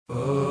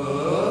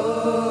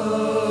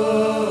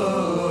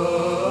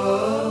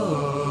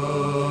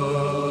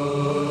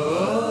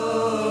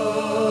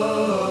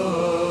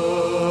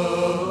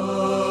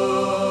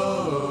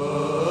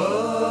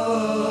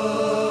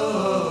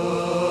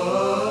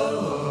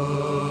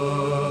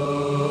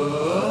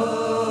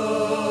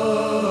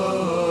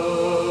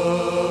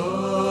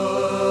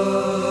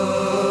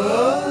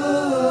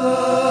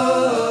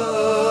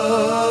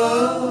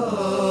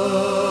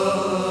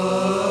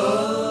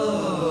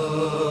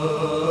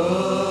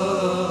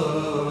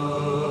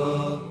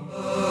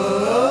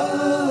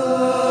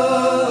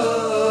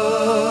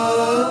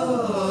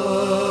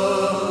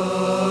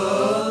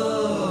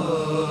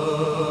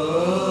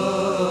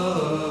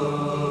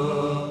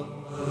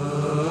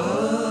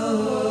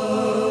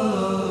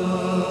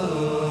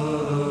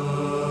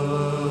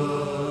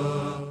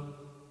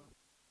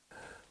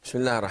بسم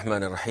الله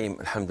الرحمن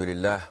الرحيم الحمد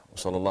لله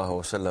وصلى الله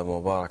وسلم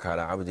وبارك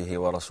على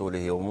عبده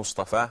ورسوله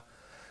ومصطفى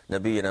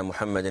نبينا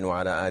محمد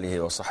وعلى آله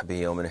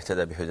وصحبه ومن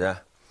اهتدى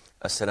بهداه.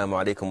 Assalamu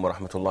alaikum wa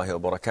rahmatullahi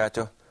wa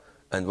barakatuh,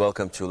 and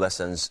welcome to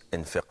Lessons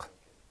in Fiqh.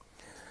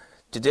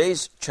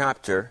 Today's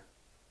chapter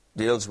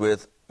deals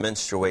with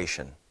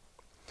menstruation,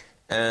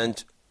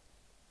 and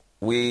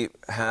we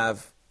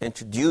have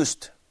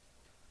introduced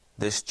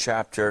this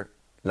chapter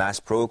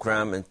last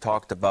program and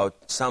talked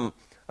about some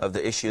of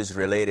the issues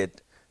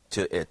related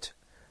to it.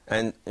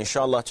 And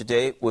inshallah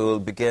today we will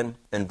begin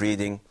in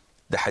reading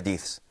the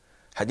hadiths.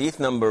 Hadith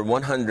number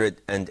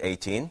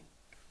 118.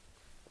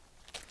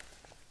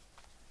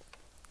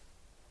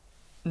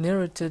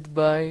 Narrated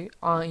by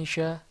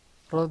Aisha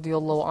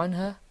radiallahu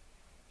anha,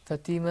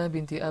 Fatima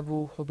binti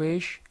Abu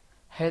Hubaysh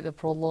had a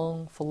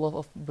prolonged flow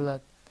of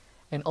blood,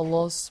 and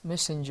Allah's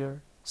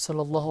Messenger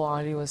sallallahu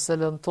alaihi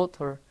wasallam taught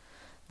her,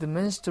 the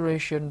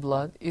menstruation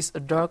blood is a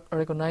dark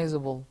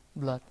recognizable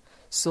blood.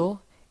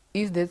 So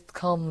if that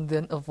come,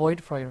 then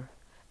avoid prayer,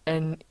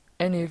 and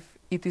if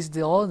it is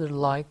the other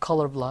light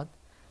color blood,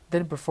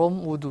 then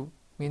perform wudu,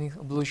 meaning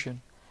ablution,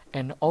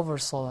 and over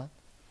salat,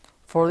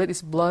 for that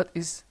is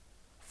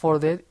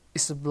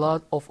the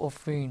blood of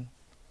offering.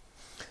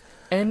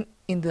 And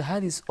in the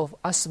hadith of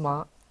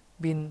Asma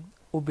bin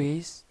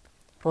Ubays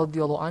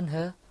radiallahu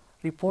anha,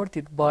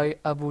 reported by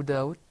Abu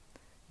Dawud,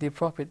 the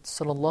Prophet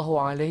sallallahu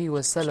alaihi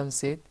wasallam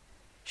said,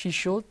 she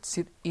should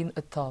sit in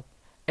a tub,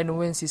 and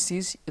when she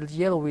sees the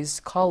yellowish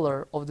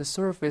color of the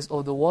surface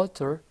of the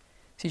water,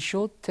 she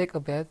should take a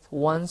bath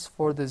once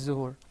for the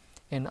Zuhr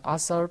and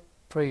Asr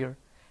prayer,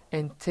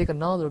 and take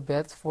another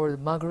bath for the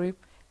Maghrib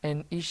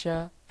and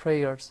Isha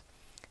prayers,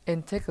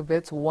 and take a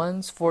bath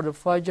once for the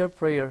Fajr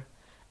prayer,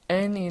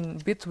 and in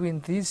between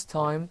this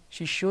time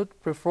she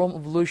should perform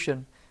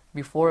ablution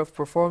before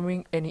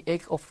performing any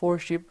act of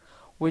worship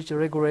which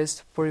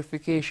requires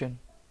purification.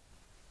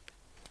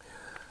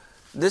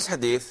 This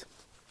hadith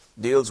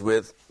deals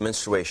with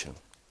menstruation,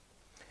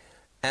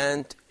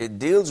 and it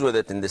deals with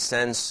it in the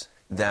sense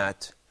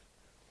that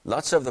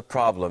lots of the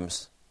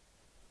problems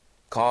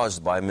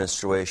caused by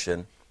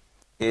menstruation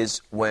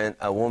is when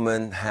a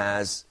woman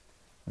has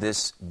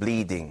this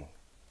bleeding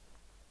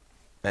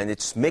and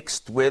it's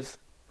mixed with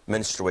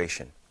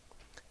menstruation.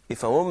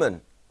 If a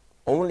woman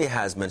only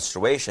has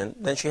menstruation,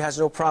 then she has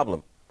no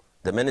problem.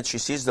 The minute she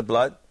sees the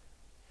blood,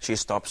 she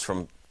stops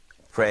from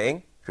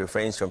praying,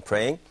 refrains from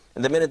praying,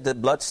 and the minute the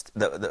blood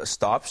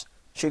stops,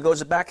 she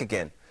goes back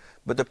again.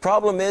 But the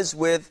problem is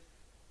with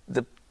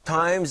the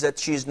times that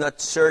she's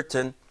not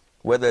certain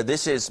whether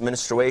this is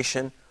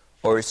menstruation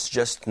or it's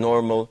just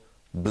normal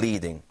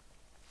bleeding.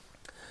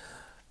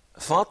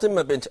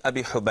 Fatima bint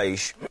Abi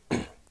Hubaysh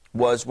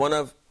was one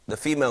of the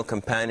female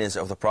companions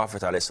of the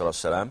Prophet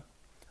ﷺ,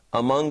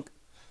 among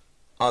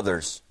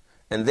others.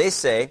 And they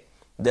say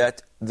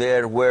that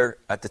there were,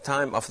 at the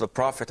time of the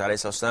Prophet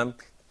ﷺ,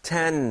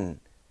 10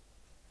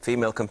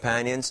 female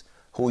companions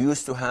who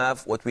used to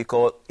have what we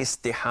call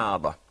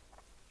istihada,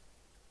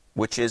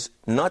 which is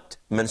not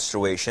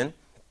menstruation,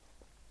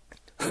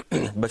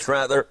 but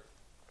rather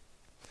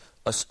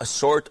a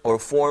sort or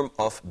form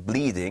of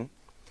bleeding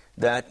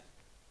that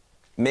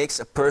makes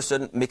a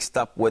person mixed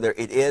up whether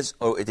it is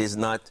or it is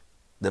not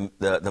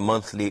the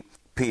monthly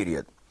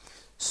period.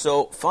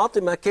 So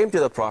Fatima came to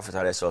the Prophet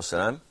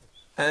ﷺ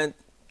and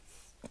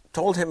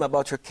told him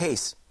about her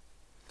case.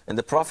 And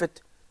the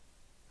Prophet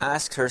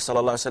asked her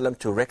ﷺ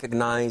to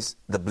recognize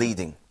the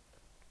bleeding,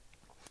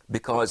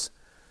 because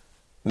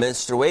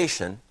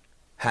menstruation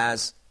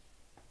has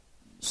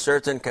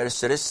certain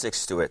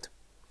characteristics to it.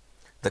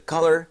 The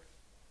color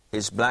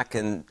is black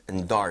and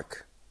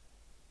dark,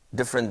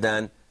 different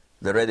than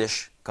the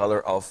reddish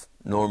color of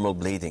normal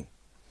bleeding.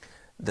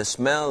 The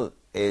smell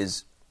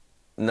is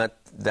not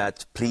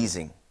that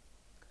pleasing,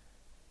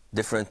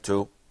 different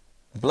to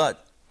blood.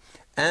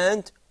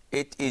 And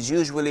it is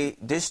usually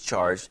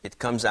discharged, it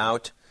comes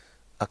out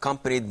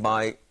accompanied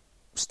by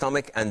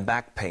stomach and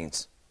back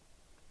pains,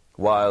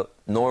 while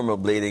normal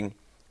bleeding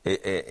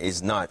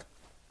is not.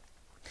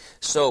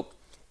 So,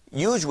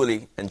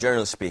 usually, and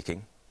generally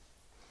speaking,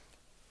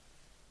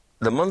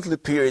 the monthly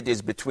period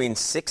is between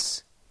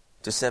 6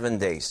 to 7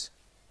 days.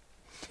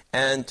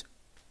 And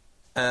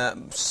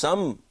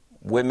some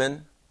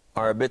women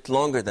are a bit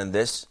longer than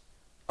this,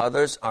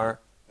 others are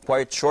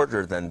quite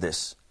shorter than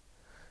this.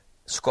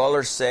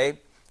 Scholars say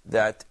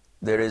that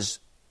there is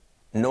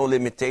no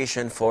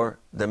limitation for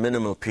the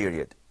minimal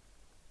period,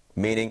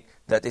 meaning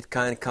that it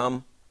can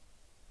come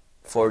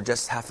for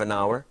just half an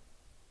hour,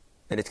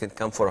 and it can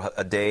come for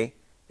a day,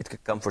 it can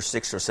come for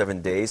 6 or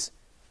 7 days.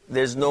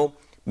 There's no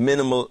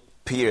minimal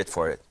period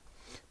for it.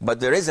 But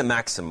there is a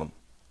maximum.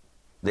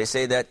 They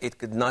say that it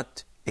could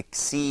not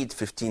exceed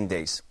 15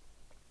 days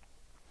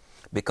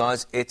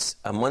because it's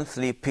a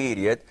monthly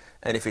period,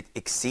 and if it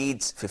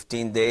exceeds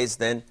 15 days,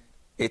 then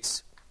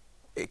it's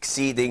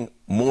exceeding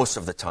most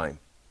of the time,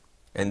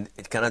 and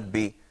it cannot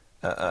be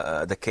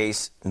the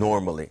case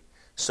normally.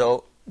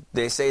 So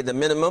they say the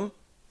minimum,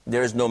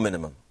 there is no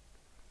minimum.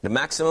 The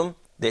maximum,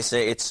 they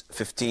say it's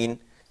 15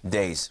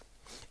 days.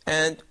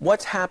 And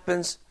what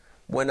happens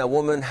when a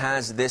woman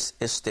has this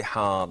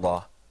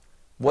istihada?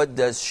 What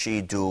does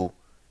she do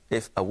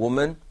if a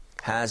woman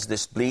has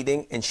this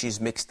bleeding and she's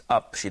mixed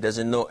up? She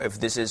doesn't know if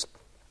this is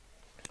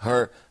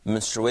her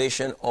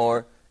menstruation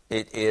or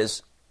it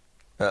is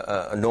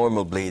a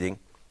normal bleeding.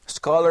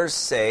 Scholars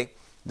say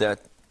that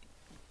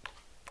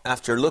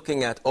after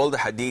looking at all the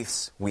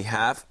hadiths we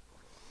have,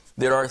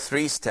 there are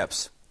 3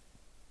 steps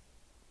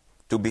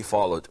to be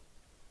followed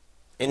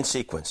in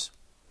sequence.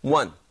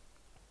 1,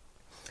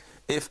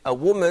 if a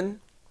woman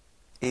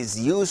is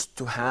used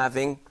to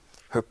having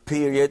her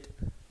period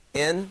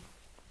in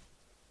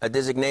a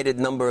designated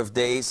number of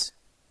days,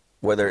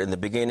 whether in the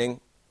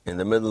beginning, in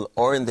the middle,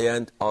 or in the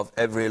end of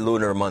every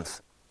lunar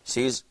month,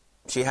 she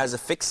has a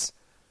fixed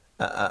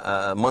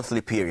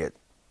monthly period,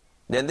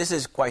 then this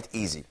is quite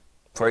easy.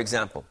 For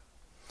example,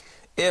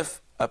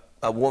 if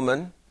a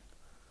woman,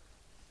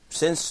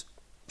 since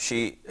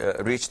she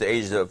reached the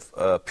age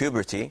of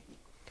puberty,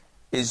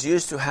 is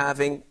used to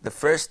having the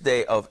first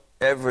day of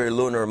every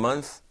lunar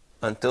month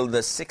until the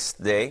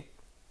 6th day,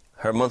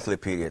 her monthly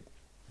period.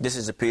 This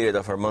is the period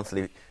of her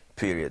monthly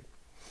period.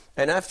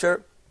 And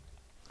after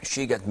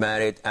she got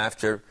married,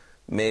 after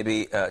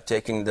maybe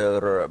taking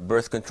the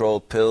birth control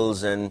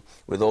pills and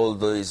with all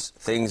these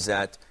things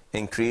that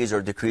increase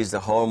or decrease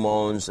the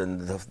hormones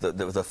and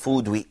the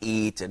food we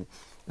eat and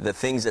the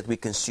things that we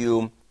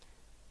consume,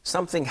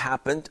 something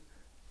happened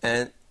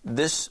and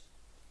this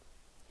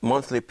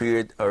monthly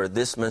period or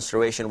this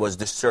menstruation was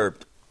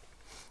disturbed.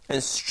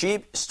 And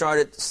she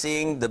started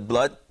seeing the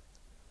blood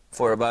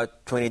for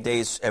about 20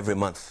 days every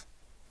month.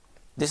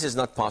 This is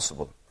not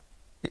possible.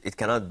 It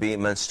cannot be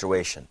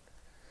menstruation.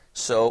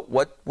 So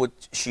what would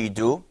she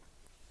do?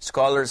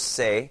 Scholars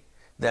say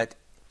that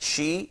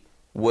she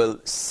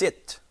will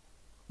sit,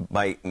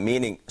 by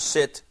meaning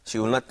sit, she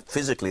will not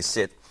physically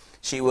sit,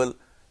 she will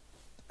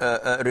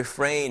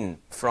refrain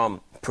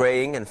from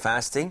praying and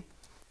fasting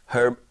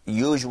her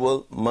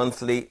usual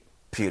monthly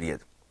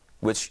period,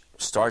 which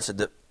starts at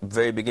the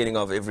very beginning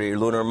of every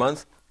lunar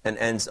month and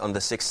ends on the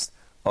 6th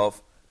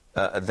of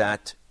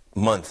that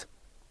month.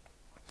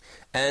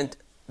 And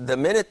the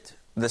minute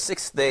the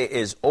 6th day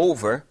is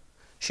over,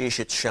 she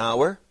should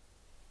shower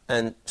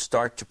and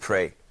start to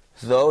pray,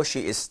 though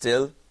she is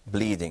still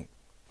bleeding.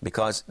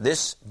 Because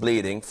this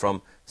bleeding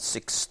from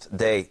 6th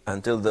day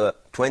until the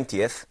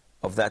 20th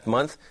of that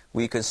month,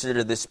 we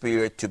consider this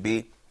period to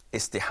be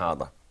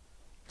istihada.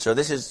 So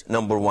this is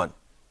number 1,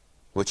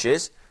 which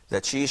is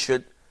that she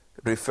should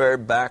refer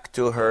back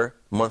to her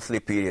monthly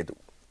period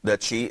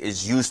that she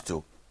is used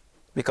to.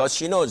 Because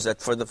she knows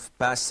that for the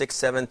past 6,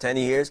 7, 10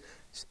 years,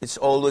 it's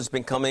always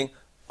been coming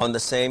on the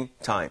same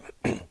time.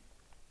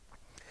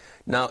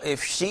 Now,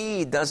 if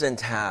she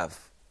doesn't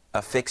have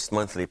a fixed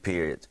monthly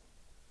period,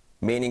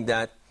 meaning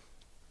that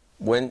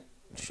when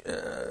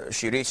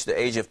she reached the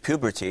age of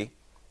puberty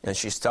and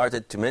she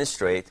started to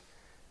menstruate,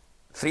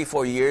 3,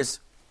 4 years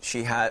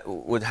she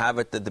would have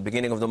it at the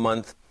beginning of the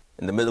month,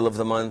 in the middle of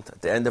the month,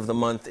 at the end of the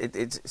month.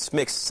 It's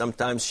mixed.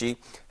 Sometimes she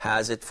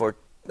has it for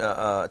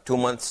 2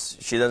 months,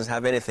 she doesn't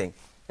have anything.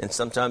 And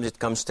sometimes it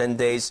comes 10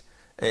 days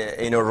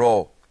in a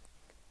row.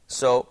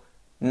 So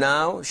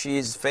now she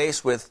is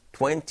faced with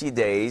 20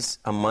 days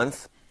a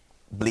month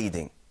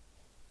bleeding.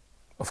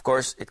 Of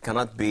course, it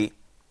cannot be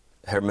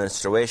her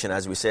menstruation,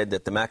 as we said,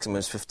 that the maximum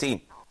is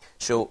 15.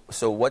 So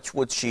what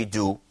would she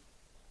do?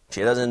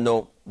 She doesn't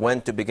know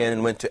when to begin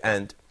and when to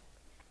end.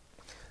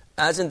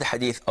 As in the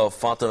hadith of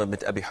Fatima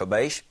bint Abi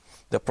Hubaysh,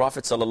 the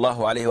Prophet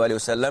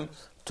ﷺ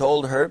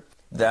told her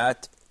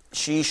that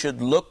she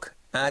should look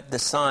at the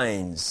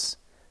signs.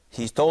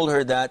 He told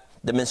her that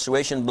the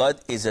menstruation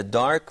blood is a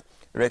dark,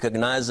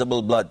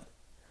 recognizable blood.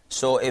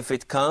 So if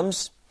it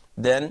comes,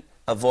 then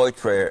avoid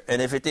prayer.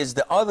 And if it is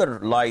the other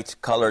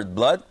light-colored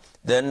blood,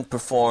 then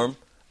perform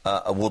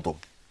a wudu.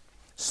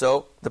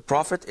 So the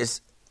Prophet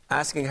is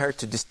asking her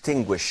to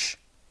distinguish.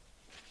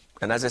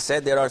 And as I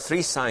said, there are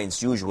 3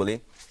 signs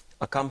usually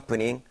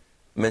accompanying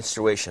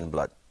menstruation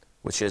blood,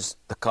 which is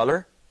the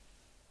color,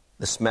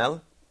 the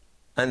smell,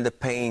 and the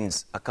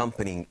pains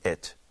accompanying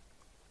it.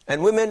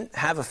 And women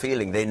have a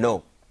feeling, they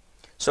know.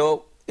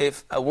 So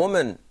if a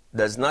woman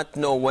does not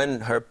know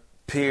when her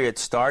period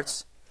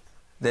starts,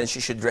 then she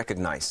should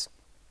recognize.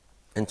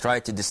 and try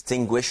to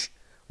distinguish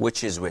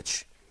which is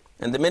which.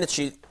 And the minute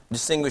she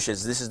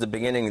distinguishes, this is the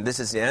beginning and this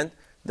is the end,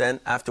 then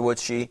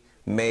afterwards she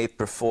may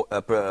perform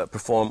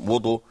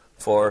wudu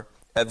for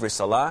every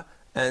salah,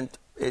 and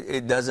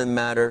it doesn't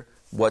matter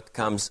what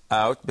comes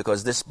out,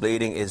 because this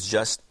bleeding is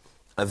just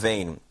a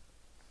vein.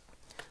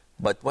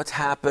 But what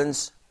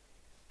happens,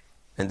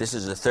 and this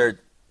is the third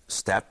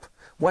step,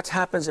 what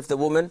happens if the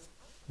woman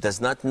does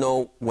not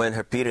know when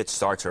her period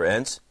starts or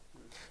ends,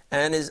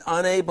 and is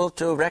unable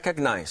to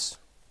recognize?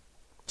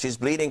 She's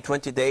bleeding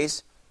 20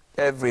 days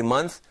every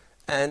month,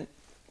 and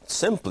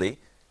simply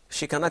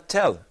she cannot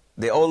tell.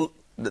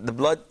 The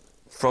blood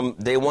from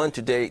day 1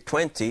 to day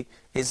 20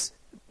 is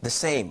the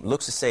same,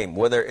 looks the same,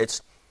 whether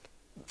it's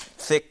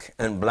thick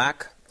and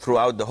black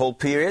throughout the whole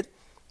period,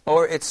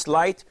 or it's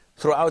light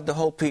throughout the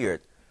whole period.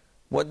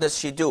 What does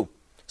she do?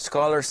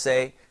 Scholars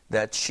say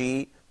that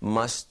she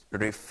must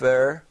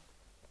refer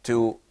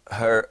to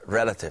her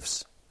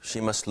relatives. She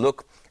must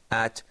look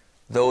at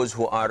those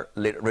who are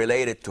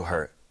related to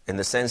her, in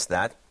the sense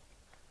that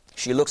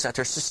she looks at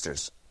her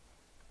sisters,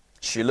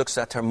 she looks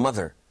at her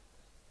mother,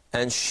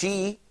 and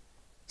she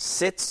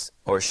sits,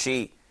 or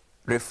she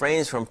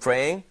refrains from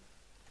praying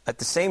at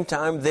the same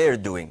time they're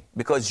doing.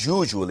 Because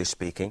usually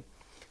speaking,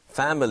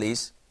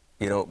 families,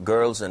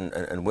 girls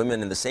and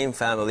women in the same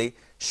family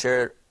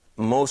share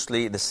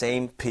mostly the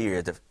same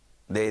period.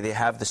 They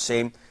have the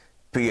same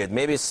period.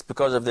 Maybe it's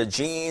because of their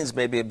genes,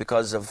 maybe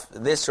because of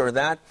this or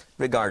that,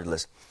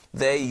 regardless.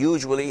 They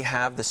usually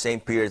have the same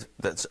period.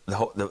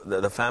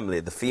 The family,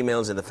 the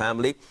females in the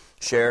family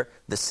share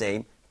the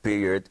same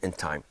period in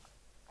time.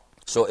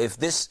 So if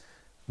this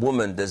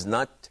woman is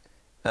not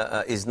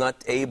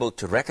able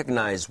to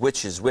recognize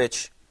which is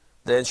which,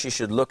 then she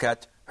should look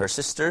at her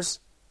sisters,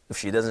 if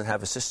she doesn't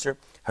have a sister,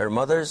 her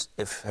mothers,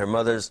 if her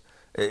mother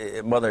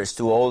is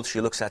too old,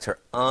 she looks at her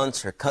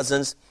aunts, her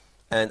cousins,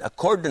 and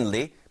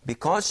accordingly,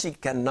 because she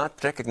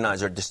cannot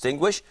recognize or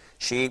distinguish,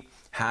 she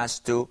has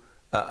to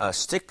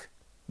stick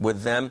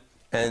with them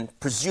and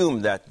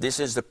presume that this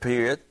is the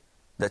period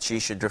that she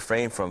should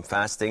refrain from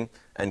fasting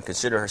and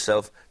consider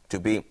herself to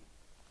be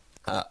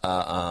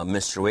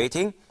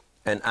menstruating,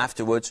 and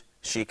afterwards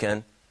she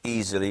can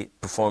easily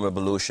perform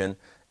ablution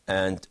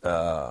and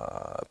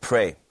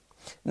pray.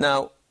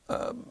 Now,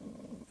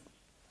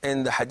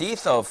 in the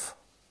hadith of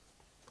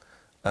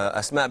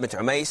Asma bint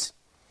Umays,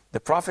 the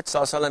Prophet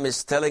ﷺ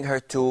is telling her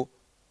to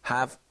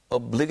have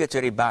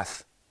obligatory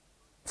bath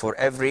for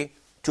every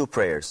 2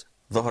 prayers.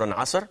 Dhuhr and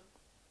Asr,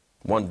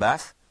 1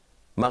 bath.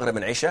 Maghrib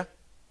and Isha,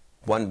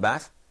 1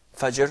 bath.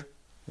 Fajr,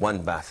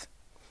 1 bath.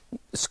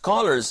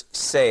 Scholars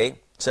say,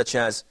 such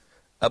as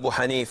Abu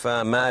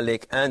Hanifa,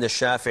 Malik, and the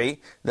Shafi'i,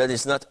 that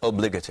is not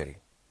obligatory,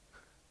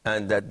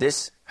 and that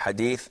this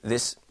hadith,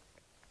 this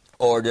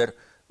order,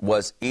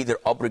 was either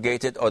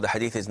abrogated or the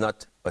hadith is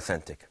not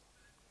authentic.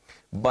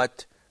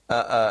 But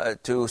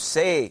to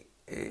say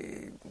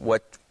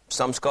what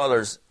some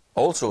scholars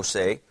also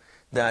say,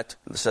 that,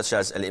 such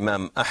as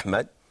Al-Imam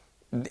Ahmad,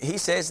 he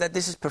says that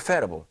this is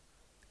preferable,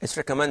 it's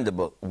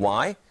recommendable.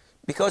 Why?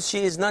 Because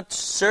she is not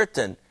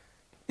certain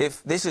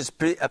if this is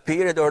a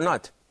period or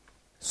not.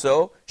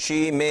 So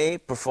she may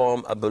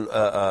perform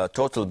a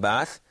total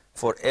bath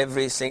for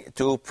every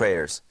 2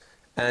 prayers.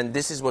 And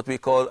this is what we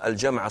call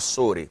al-jam'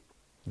 as-suri,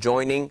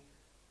 joining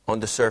on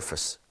the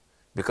surface.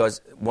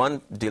 Because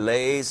one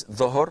delays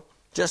dhuhr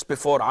just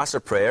before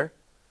Asr prayer,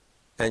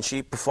 and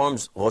she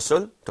performs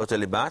ghusl,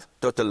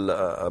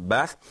 total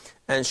bath,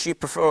 and she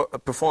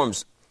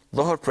performs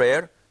dhuhr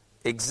prayer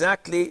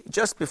exactly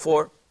just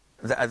before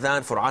the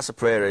adhan for Asr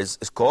prayer is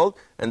called,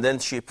 and then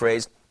she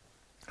prays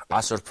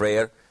Asr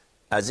prayer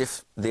as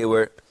if they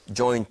were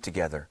joined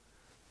together.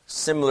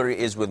 Similarly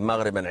is with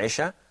Maghrib and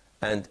Isha,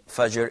 and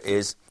Fajr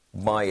is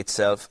by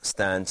itself,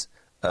 stands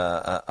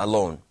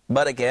alone.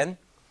 But again,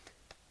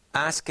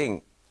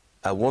 asking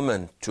a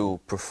woman to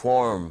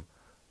perform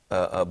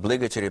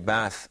obligatory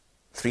bath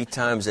 3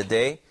 times a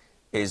day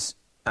is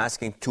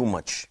asking too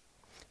much.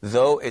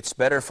 Though it's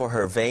better for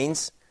her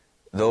veins,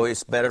 though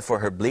it's better for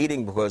her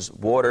bleeding, because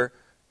water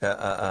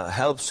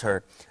helps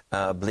her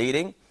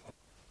bleeding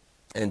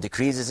and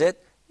decreases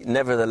it,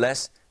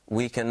 nevertheless,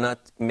 we cannot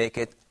make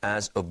it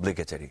as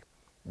obligatory.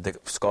 The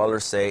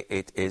scholars say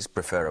it is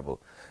preferable.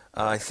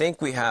 I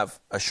think we have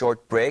a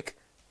short break.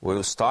 We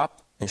will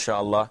stop,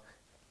 inshallah.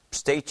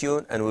 Stay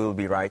tuned, and we will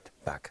be right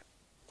back.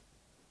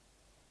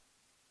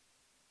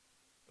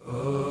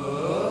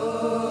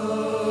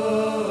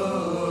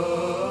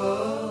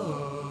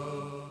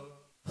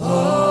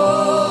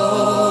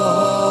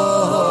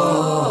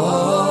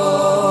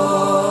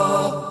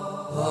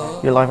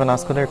 You're live on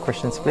Ask Other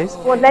Questions, please. I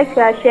would like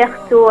Sheikh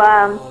to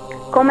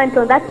comment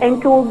on that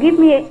and to give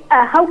me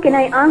how can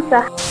I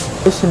answer.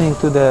 Listening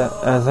to the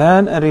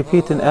adhan and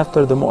repeating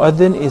after the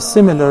mu'adhin is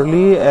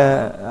similarly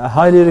a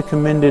highly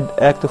recommended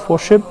act of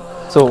worship.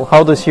 So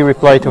how does he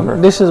reply to her?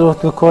 This is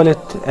what we call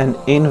it an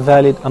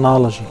invalid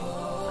analogy.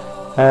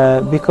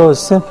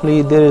 Because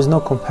simply there is no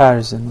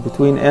comparison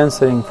between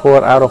answering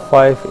 4 out of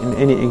 5 in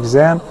any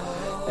exam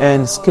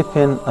and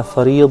skipping a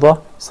faridah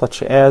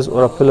such as,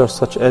 or a pillar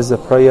such as the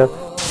prayer.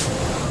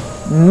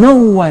 no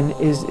one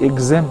is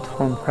exempt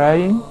from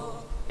praying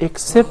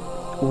except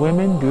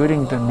women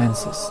during their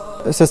menses.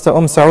 Sister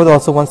Saud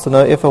also wants to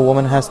know if a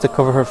woman has to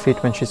cover her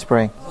feet when she's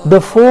praying.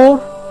 The four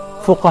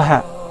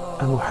fuqaha,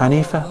 Abu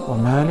Hanifa, wa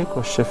Malik,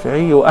 wa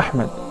Shafi'i, wa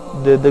Ahmad,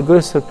 the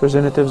greatest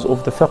representatives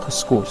of the fiqh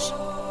schools,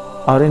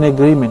 are in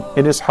agreement.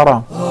 It is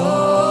haram.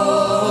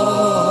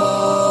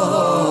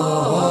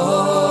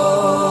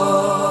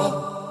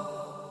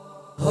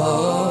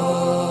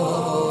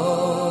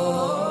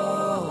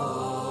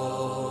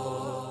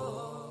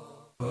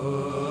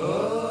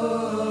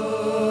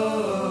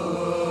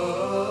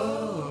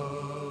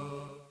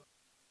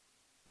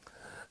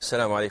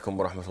 Assalamu alaikum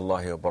wa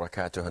rahmatullahi wa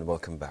barakatuh, and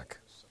welcome back.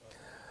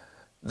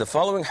 The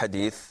following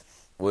hadith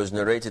was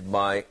narrated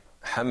by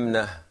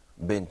Hamna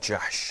bin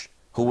Jahsh.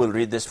 Who will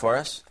read this for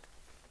us?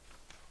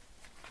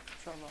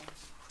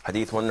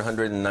 Hadith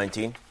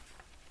 119.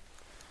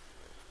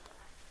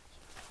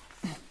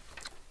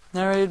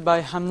 Narrated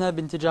by Hamna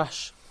bint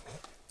Jahsh.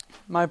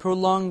 My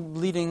prolonged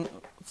bleeding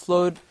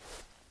flowed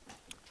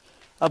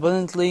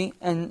abundantly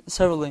and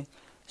severally.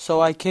 So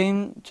I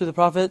came to the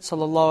Prophet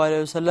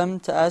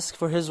ﷺ to ask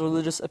for his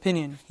religious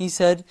opinion. He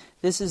said,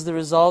 "This is the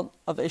result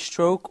of a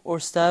stroke or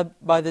stab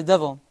by the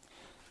devil.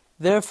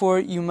 Therefore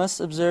you must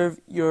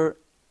observe your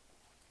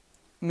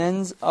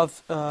mens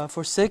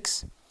for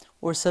 6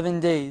 or 7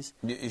 days."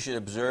 You should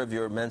observe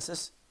your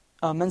menses?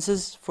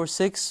 Menses for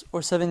 6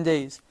 or 7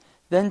 days.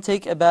 Then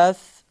take a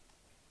bath.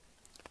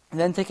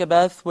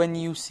 When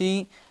you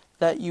see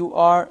that you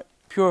are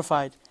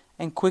purified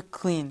and quite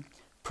clean.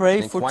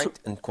 Pray and for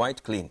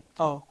quite clean.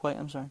 Oh, quite.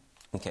 I'm sorry.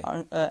 Okay.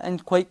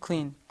 And quite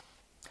clean.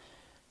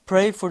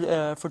 Pray for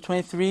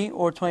 23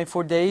 or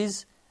 24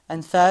 days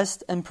and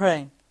fast and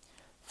pray.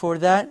 For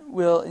that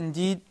will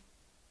indeed.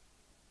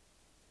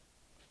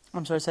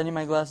 I'm sorry, I need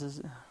my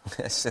glasses.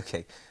 That's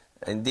okay.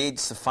 Indeed,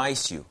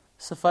 suffice you.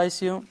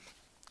 Suffice you,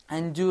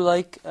 and do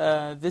like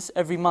this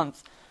every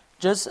month,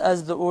 just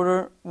as the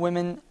order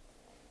women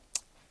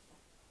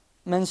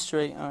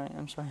menstruate. All right,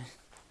 I'm sorry.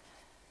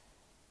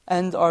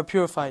 And are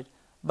purified.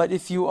 But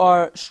if you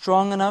are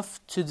strong enough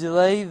to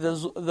delay the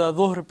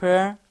Dhuhr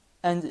prayer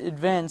and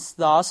advance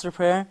the Asr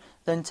prayer,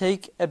 then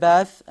take a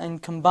bath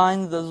and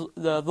combine the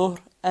Dhuhr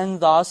and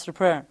the Asr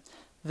prayer.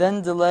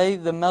 Then delay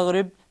the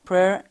Maghrib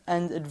prayer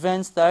and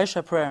advance the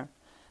Isha prayer.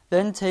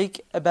 Then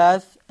take a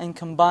bath and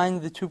combine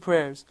the two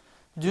prayers.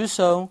 Do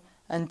so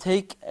and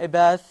take a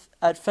bath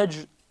at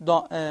Fajr,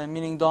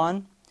 meaning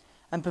dawn,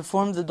 and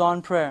perform the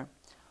dawn prayer.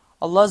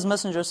 Allah's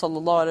Messenger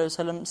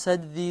ﷺ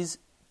said these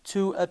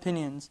two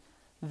opinions.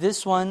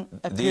 This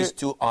one These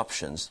two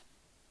options.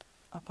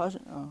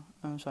 Oh,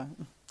 I'm sorry.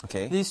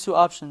 Okay. These two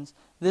options.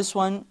 This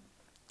one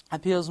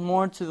appeals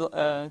more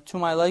to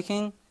my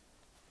liking,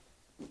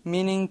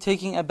 meaning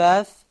taking a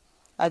bath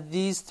at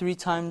these 3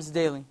 times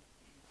daily.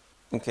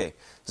 Okay.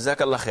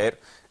 Jazakallah khair.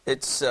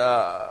 It's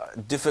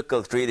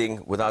difficult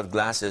reading without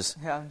glasses,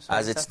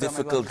 as it's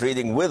difficult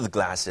reading with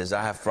glasses.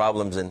 I have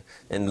problems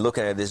in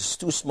looking at this. It's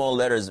too small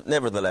letters.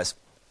 Nevertheless,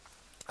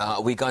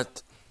 we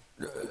got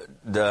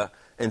the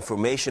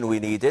information we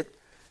needed,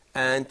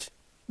 and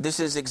this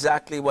is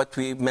exactly what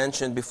we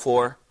mentioned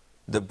before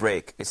the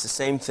break. It's the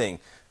same thing.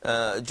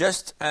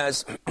 Just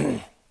as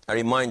a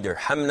reminder,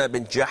 Hamna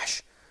bin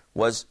Jahsh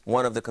was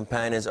one of the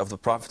companions of the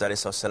Prophet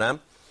ﷺ.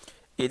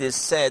 It is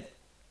said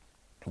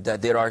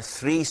that there are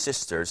 3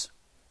 sisters,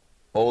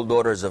 all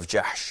daughters of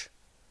Jahsh.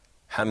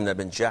 Hamna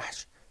bin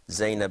Jahsh,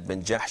 Zainab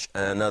bin Jahsh,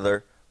 and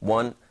another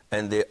one,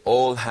 and they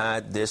all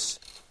had this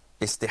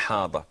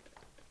istihada.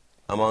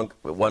 Among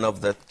one of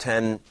the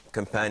 10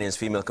 companions,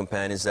 female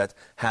companions that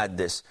had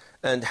this.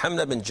 And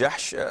Hamna bin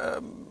Jahsh,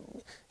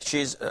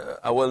 she's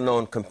a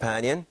well-known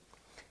companion.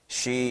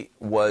 She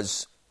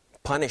was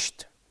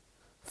punished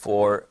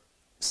for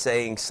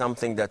saying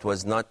something that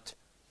was not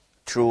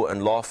true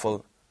and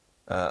lawful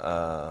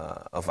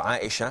of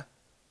Aisha.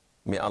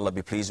 May Allah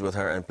be pleased with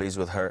her and pleased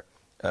with her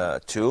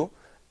too.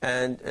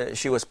 And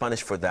she was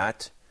punished for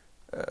that.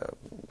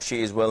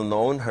 She is well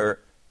known. Her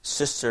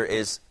sister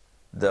is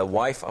the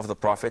wife of the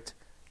Prophet,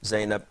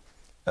 Zainab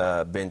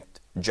bint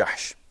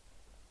Jahsh.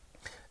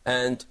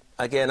 And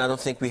again, I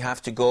don't think we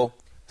have to go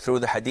through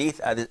the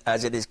hadith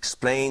as it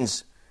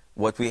explains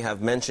what we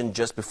have mentioned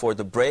just before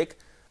the break.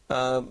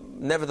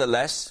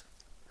 Nevertheless,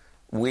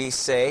 we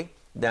say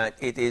that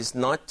it is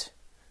not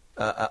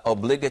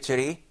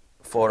obligatory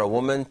for a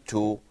woman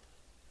to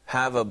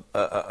have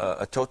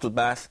a total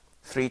bath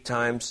 3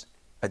 times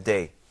a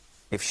day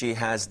if she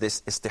has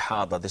this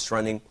istihada, this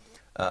running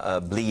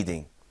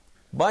bleeding.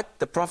 But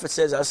the Prophet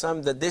says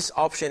that this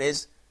option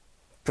is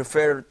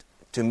preferred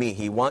to me.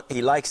 He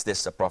likes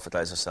this, the Prophet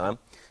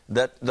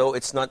that though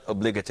it's not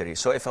obligatory.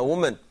 So if a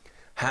woman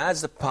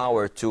has the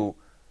power to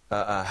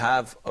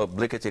have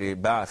obligatory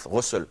bath,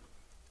 ghusl,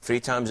 3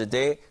 times a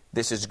day,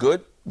 this is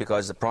good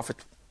because the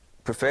Prophet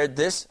preferred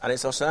this, and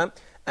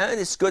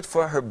it's good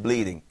for her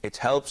bleeding. It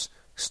helps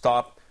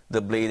stop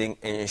the bleeding,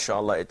 and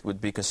inshallah it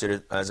would be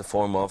considered as a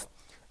form of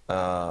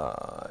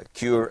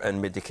cure and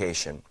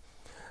medication.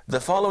 The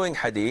following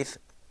hadith,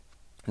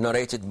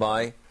 narrated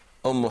by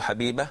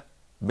Habiba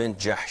bint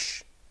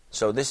Jahsh.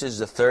 So this is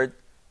the third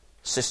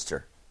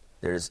sister.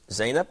 There is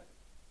Zainab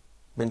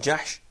bint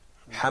Jahsh,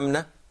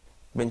 Hamna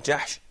bint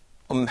Jahsh,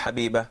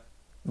 Habiba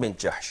bint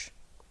Jahsh.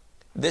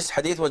 This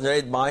hadith was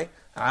narrated by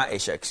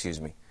Aisha,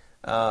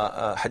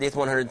 hadith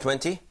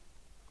 120.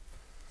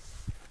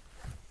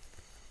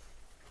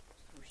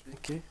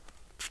 Okay.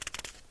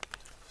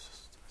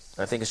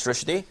 I think it's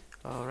Rushdi.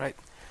 Alright.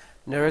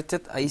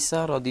 Narrated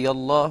Aisha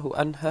radiyallahu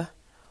anha,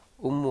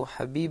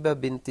 Habiba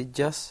bint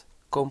Jahsh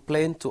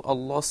complained to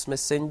Allah's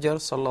Messenger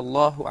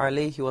sallallahu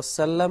alayhi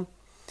wasallam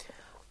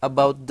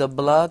about the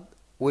blood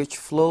which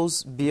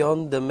flows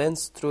beyond the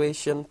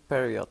menstruation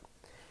period.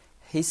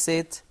 He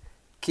said,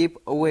 keep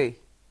away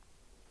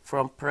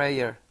from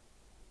prayer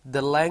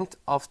the length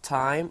of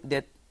time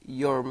that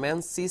your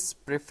menses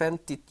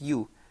prevented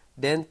you,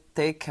 then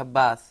take a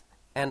bath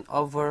and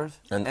offer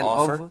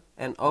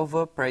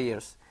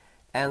prayers,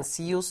 and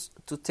cease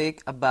to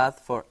take a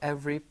bath for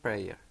every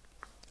prayer.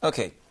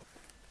 Okay,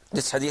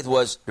 this hadith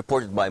was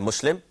reported by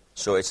Muslim,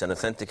 so it's an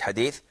authentic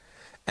hadith,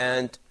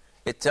 and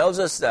it tells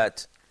us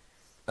that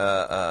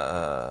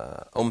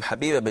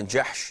Habiba bin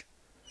Jahsh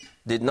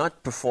did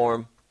not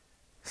perform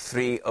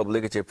three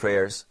obligatory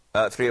prayers,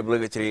 three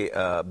obligatory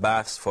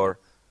baths for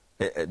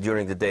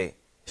during the day.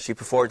 She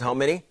performed how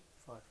many?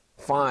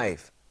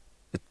 Five.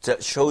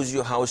 It shows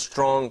you how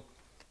strong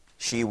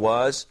she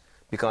was,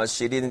 because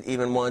she didn't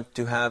even want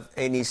to have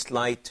any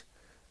slight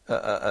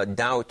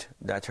doubt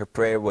that her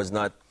prayer was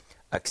not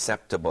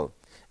acceptable.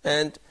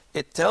 And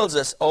it tells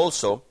us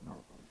also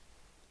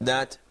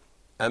that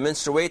a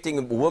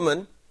menstruating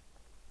woman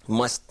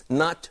must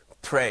not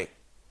pray.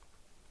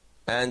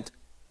 And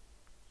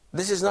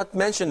this is not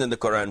mentioned in the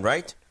Quran,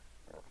 right?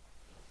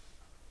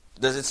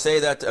 Does it say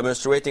that a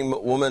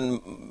menstruating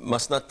woman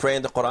must not pray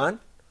in the Quran?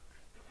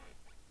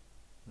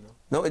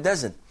 No, it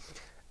doesn't.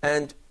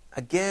 And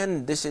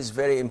again, this is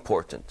very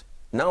important.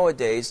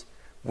 Nowadays,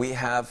 we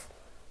have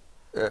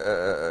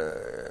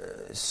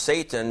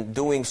Satan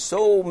doing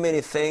so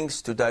many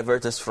things to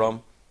divert us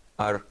from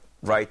our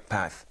right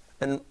path.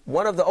 And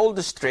one of the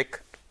oldest tricks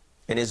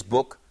in his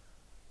book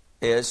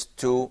is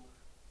to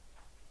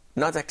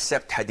not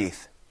accept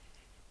hadith.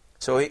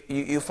 So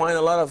you find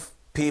a lot of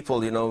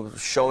people,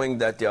 showing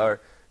that they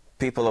are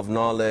people of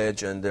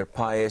knowledge and they're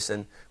pious,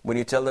 and when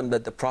you tell them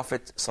that the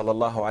Prophet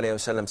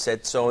ﷺ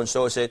said so and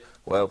so, say,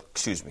 well,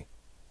 excuse me,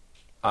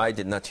 I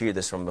did not hear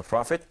this from the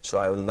Prophet, so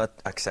I will not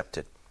accept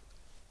it.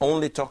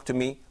 Only talk to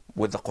me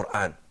with the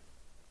Quran.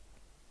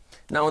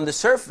 Now on the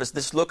surface,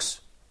 this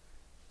looks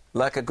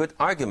like a good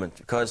argument,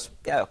 because,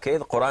 yeah, okay,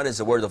 the Quran is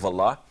the word of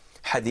Allah.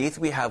 Hadith,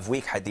 we have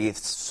weak hadith,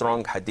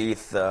 strong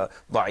hadith,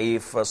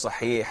 da'if,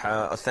 sahih,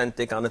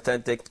 authentic,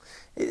 unauthentic.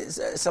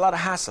 It's a lot of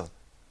hassle.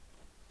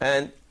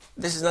 And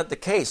this is not the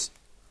case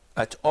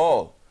at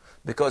all,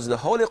 because the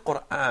Holy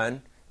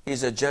Quran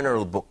is a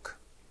general book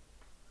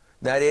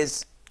that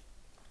is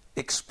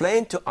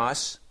explained to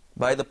us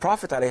by the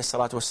Prophet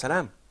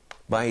ﷺ,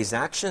 by his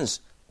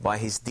actions, by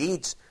his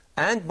deeds,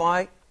 and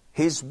by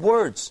his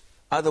words.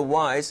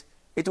 Otherwise,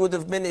 it would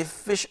have been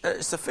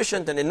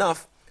sufficient and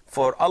enough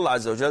for Allah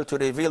Azza wa Jal to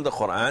reveal the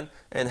Quran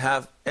and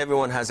have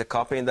everyone has a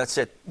copy, and that's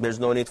it. There's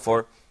no need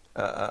for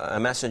a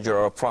messenger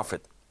or a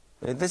prophet.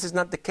 This is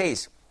not the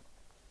case.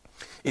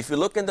 If you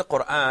look in the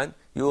Quran,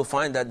 you will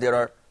find that there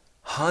are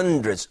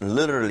hundreds,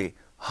 literally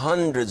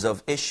hundreds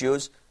of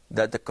issues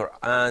that the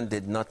Quran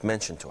did not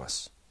mention to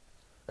us.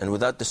 And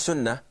without the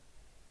Sunnah,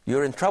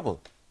 you're in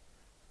trouble.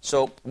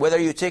 So whether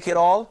you take it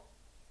all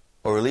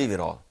or leave it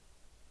all,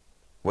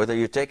 whether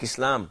you take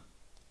Islam,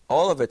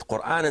 all of it,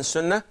 Quran and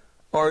Sunnah,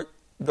 or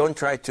don't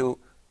try to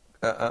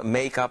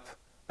make up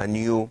a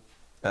new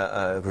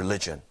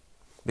religion.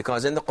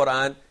 Because in the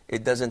Quran,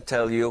 it doesn't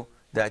tell you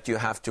that you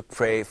have to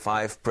pray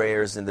 5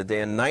 prayers in the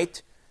day and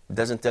night. It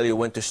doesn't tell you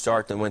when to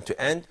start and when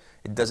to end.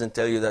 It doesn't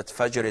tell you that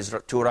Fajr is 2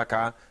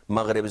 rak'ah,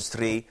 Maghrib is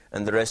 3,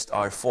 and the rest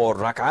are 4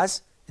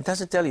 rak'ahs. It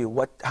doesn't tell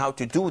you how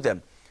to do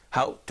them,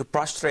 how to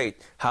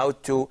prostrate, how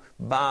to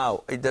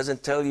bow. It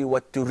doesn't tell you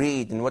what to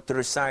read and what to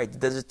recite. It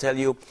doesn't tell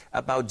you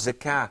about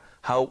zakah,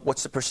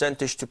 what's the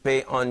percentage to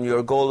pay on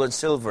your gold and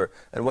silver,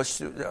 and what's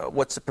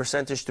the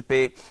percentage to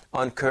pay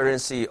on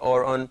currency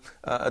or on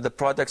the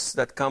products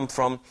that come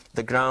from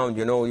the ground,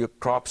 your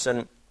crops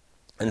and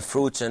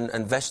fruits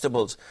and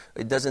vegetables.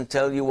 It doesn't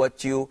tell you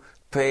what you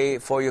pay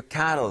for your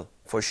cattle,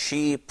 for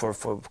sheep,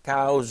 for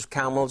cows,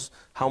 camels,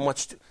 how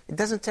much. It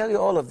doesn't tell you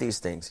all of these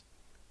things.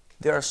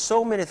 There are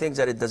so many things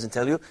that it doesn't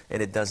tell you,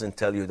 and it doesn't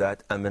tell you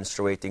that a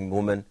menstruating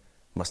woman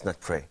must not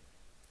pray.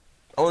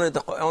 Only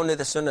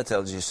the Sunnah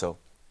tells you so.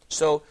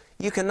 So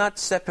you cannot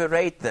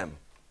separate them.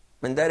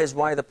 And that is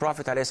why the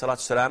Prophet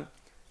ﷺ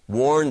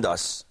warned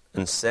us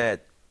and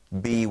said,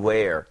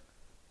 beware.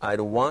 I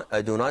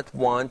do not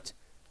want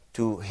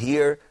to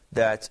hear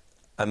that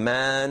a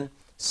man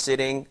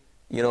sitting,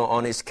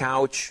 on his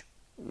couch,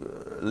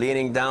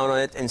 leaning down on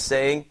it and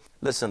saying,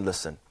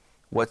 listen,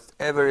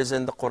 whatever is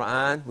in the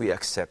Quran, we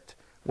accept.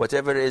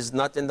 Whatever is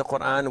not in the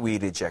Quran, we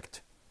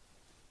reject.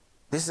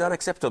 This is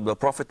unacceptable. The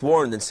Prophet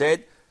warned and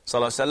said,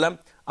 sallallahu alaihi wasallam,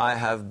 I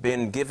have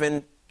been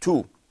given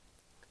 2.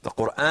 the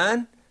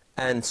Quran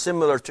and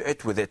similar to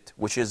it with it,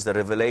 which is the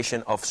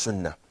revelation of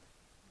Sunnah.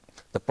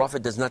 The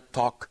Prophet does not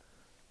talk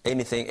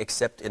anything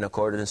except in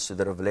accordance to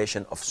the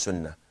revelation of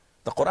Sunnah.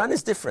 The Quran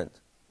is different.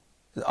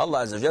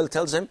 Allah Azza wa Jal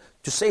tells him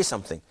to say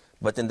something.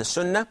 But in the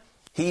Sunnah,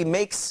 he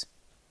makes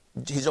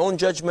his own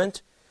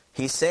judgment.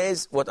 He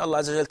says what Allah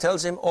Azza wa Jal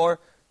tells him, or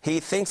he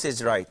thinks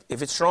is right.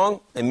 If it's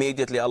wrong,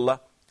 immediately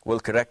Allah will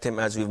correct him,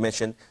 as we've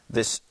mentioned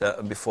this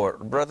before.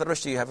 Brother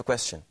Rushdie, you have a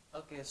question?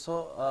 Okay,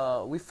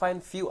 so we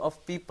find few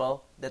of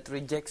people that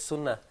reject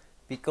Sunnah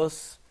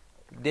because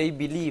they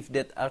believe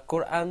that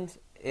Al-Quran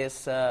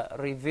is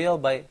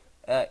revealed by,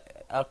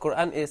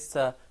 Al-Quran is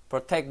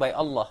protected by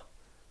Allah.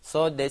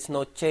 So there's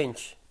no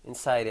change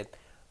inside it.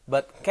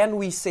 But can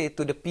we say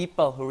to the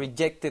people who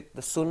rejected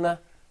the Sunnah,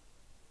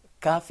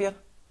 kafir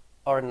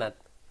or not?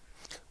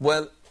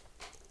 Well,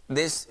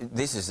 this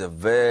is a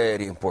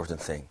very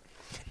important thing.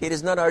 It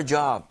is not our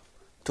job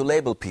to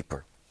label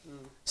people.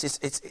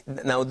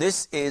 Now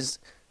this is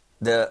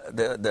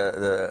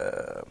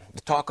the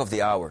talk of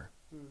the hour.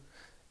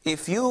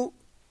 If you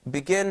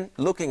begin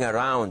looking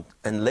around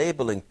and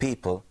labeling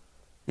people,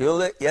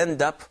 you'll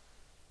end up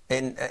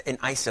in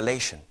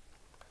isolation.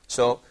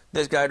 So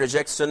this guy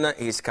rejects Sunnah,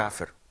 he's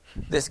kafir.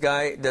 This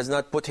guy does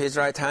not put his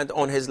right hand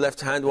on his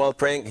left hand while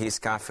praying, he's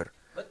kafir.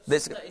 But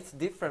Sunnah, it's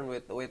different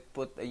with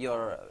put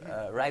your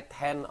right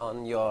hand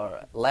on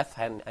your left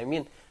hand. I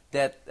mean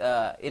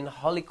that in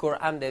Holy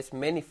Quran there's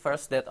many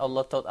verses that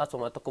Allah taught us,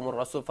 وَمَا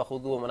Rasul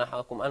فَخُذُوا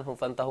وَمَنَحَاكُمْ أَنْهُمْ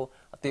فَانْتَهُوا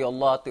أَطِيعُوا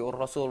اللَّهَ أَطِيعُوا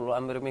الرَّسُولَ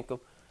وَأَمْرُ مِنْكُمْ.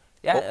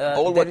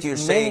 All what you're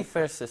saying,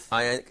 verses.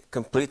 I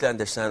completely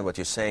understand what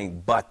you're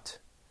saying, but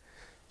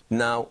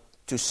now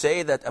to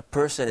say that a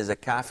person is a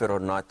kafir or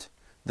not,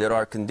 there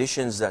are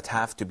conditions that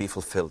have to be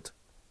fulfilled.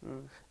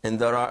 And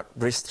there are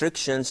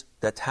restrictions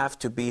that have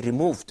to be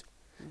removed.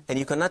 And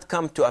you cannot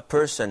come to a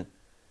person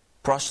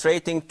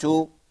prostrating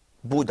to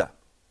Buddha.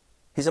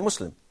 He's a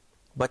Muslim,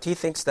 but he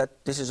thinks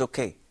that this is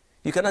okay.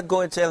 You cannot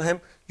go and tell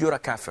him, you're a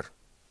kafir.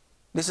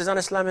 This is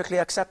un-Islamically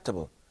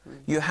acceptable.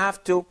 You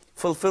have to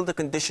fulfill the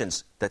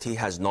conditions, that he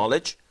has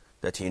knowledge,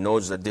 that he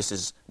knows that this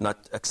is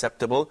not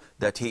acceptable,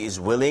 that he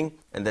is willing,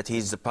 and that he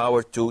has the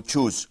power to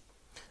choose.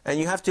 And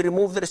you have to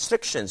remove the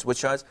restrictions,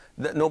 which are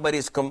that nobody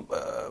is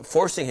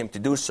forcing him to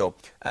do so.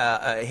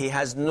 He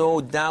has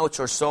no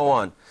doubts or so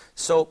on.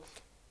 So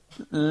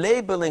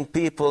labeling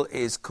people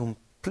is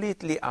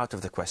completely out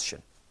of the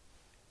question.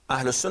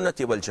 Ahlus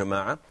Sunnati wal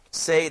Jama'ah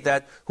say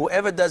that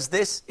whoever does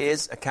this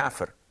is a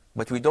kafir.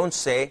 But we don't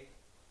say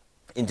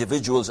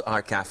individuals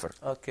are kafir.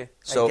 Okay,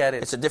 so I get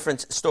it. It's a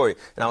different story.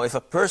 Now if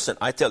a person,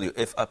 I tell you,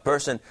 if a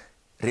person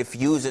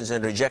refuses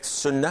and rejects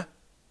Sunnah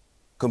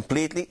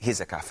completely,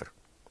 he's a kafir.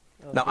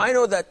 Okay. Now I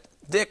know that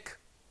Dick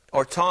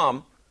or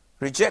Tom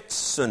rejects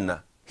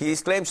Sunnah. He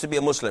claims to be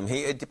a Muslim.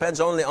 It depends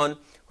only on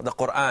the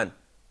Quran.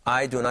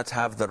 I do not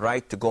have the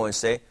right to go and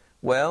say,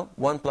 well,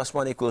 1 +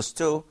 1 =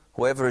 2.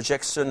 Whoever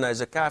rejects Sunnah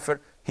is a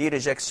kafir. He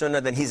rejects Sunnah,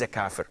 then he's a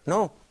kafir.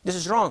 No, this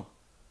is wrong.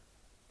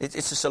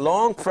 It's just a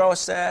long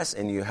process,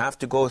 and you have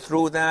to go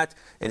through that.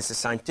 And it's a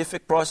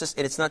scientific process,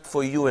 and it's not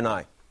for you and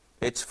I.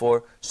 It's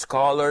for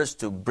scholars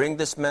to bring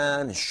this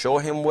man and show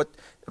him what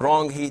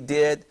wrong he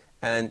did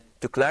and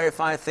to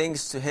clarify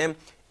things to him.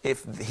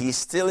 If he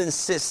still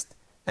insists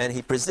and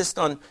he persists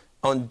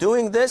on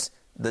doing this,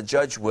 the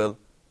judge will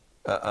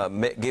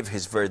give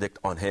his verdict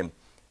on him.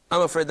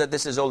 I'm afraid that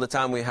this is all the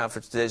time we have for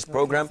today's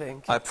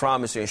program. I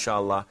promise you,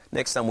 inshallah,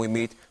 next time we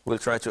meet, we'll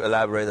try to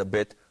elaborate a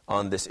bit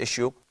on this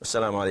issue.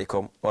 Assalamu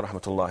alaikum wa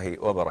rahmatullahi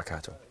wa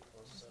barakatuh.